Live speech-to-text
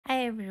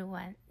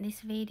everyone, this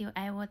video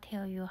I will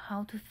tell you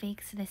how to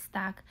fix the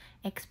stuck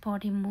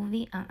exporting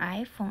movie on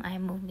iPhone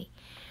iMovie.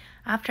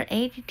 After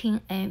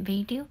editing a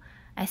video,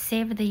 I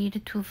saved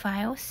it to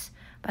files,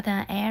 but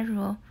an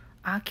error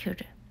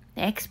occurred.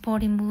 The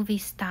exporting movie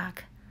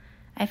stuck.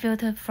 I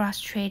felt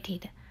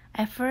frustrated.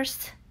 I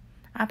first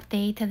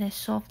updated the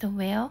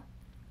software.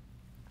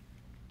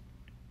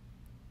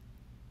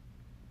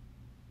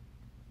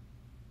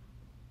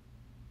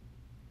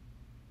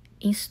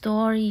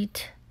 Install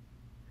it.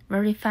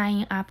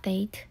 Verifying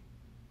update.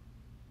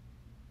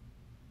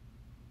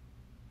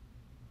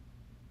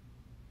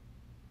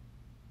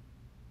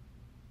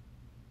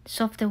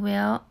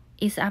 Software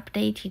is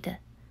updated.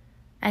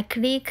 I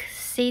click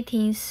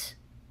Settings,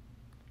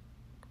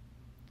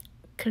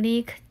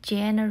 click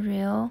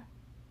General,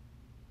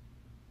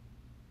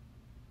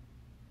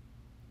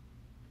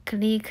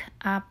 click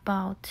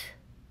About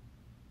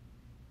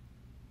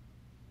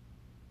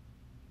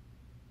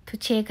to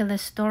check the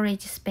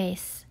storage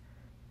space.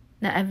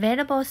 The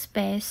available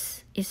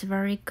space is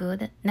very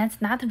good. That's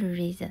not the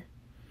reason.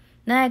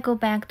 Then I go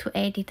back to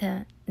edit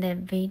the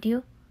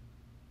video.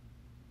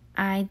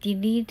 I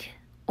delete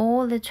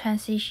all the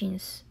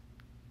transitions.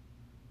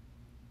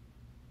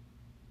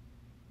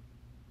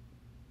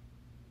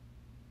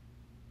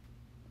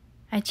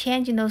 I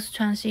change those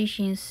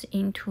transitions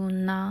into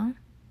none.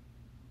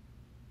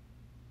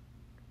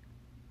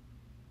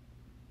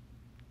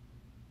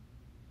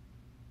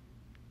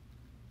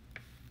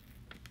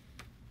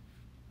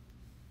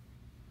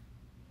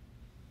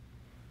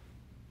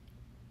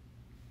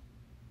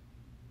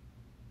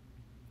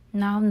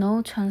 Now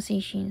no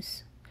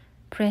transitions.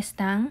 Press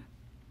down.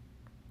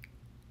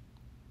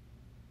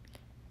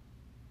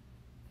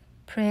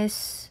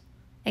 Press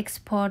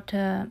export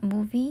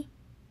movie,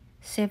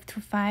 save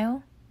to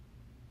file,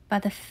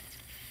 but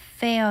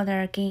failed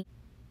again.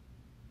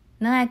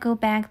 Then I go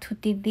back to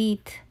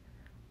delete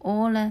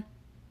all the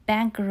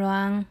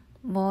background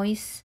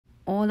voice,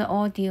 all the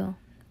audio.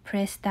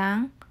 Press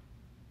down.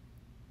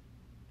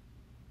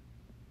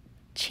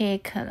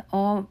 Check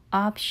all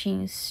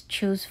options,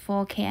 choose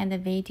 4K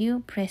and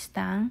video, press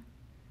down.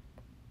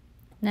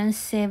 Then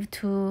save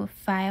to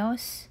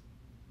files.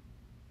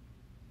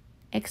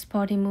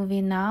 Exporting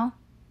movie now.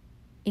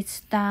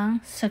 It's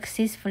done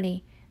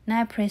successfully.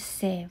 Now I press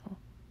save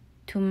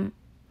to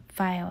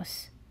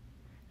files.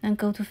 Then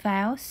go to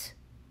files.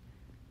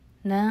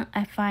 Then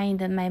I find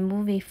my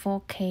movie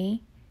 4K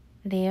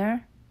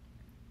there.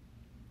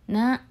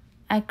 Then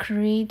I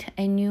create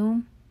a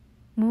new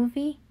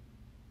movie.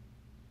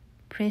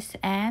 Press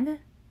add.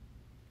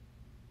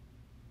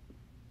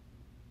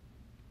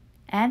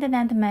 Add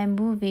that my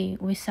movie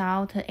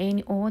without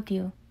any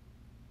audio.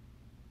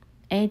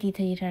 Edit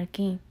it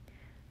again.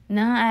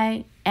 Then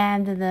I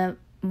add the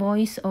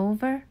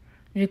voiceover,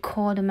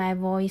 record my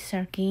voice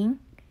again,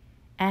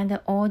 add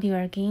the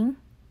audio again.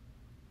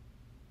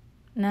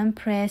 Then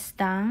press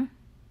done.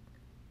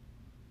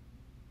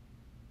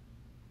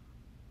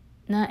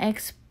 Then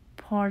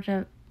export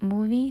the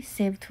movie,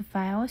 save to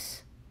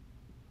files.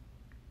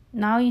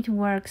 Now it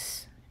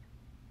works.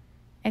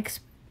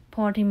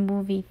 Exporting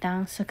movie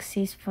done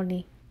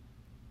successfully.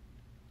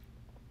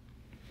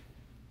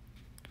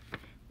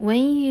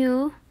 When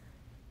you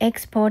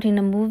exporting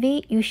a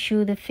movie, you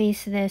should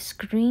face the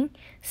screen,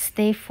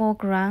 stay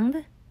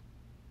foreground.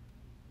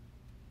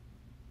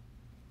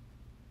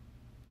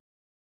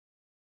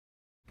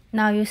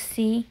 Now you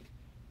see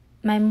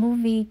my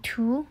movie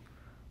 2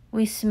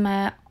 with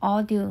my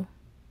audio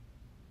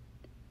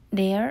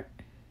there.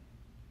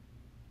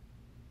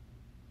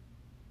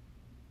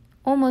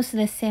 Almost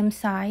the same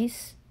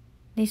size,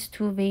 these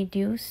two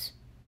videos.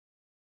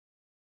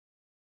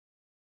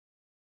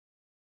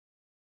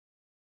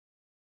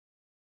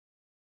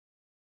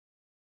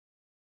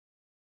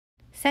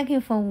 Thank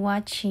you for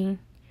watching.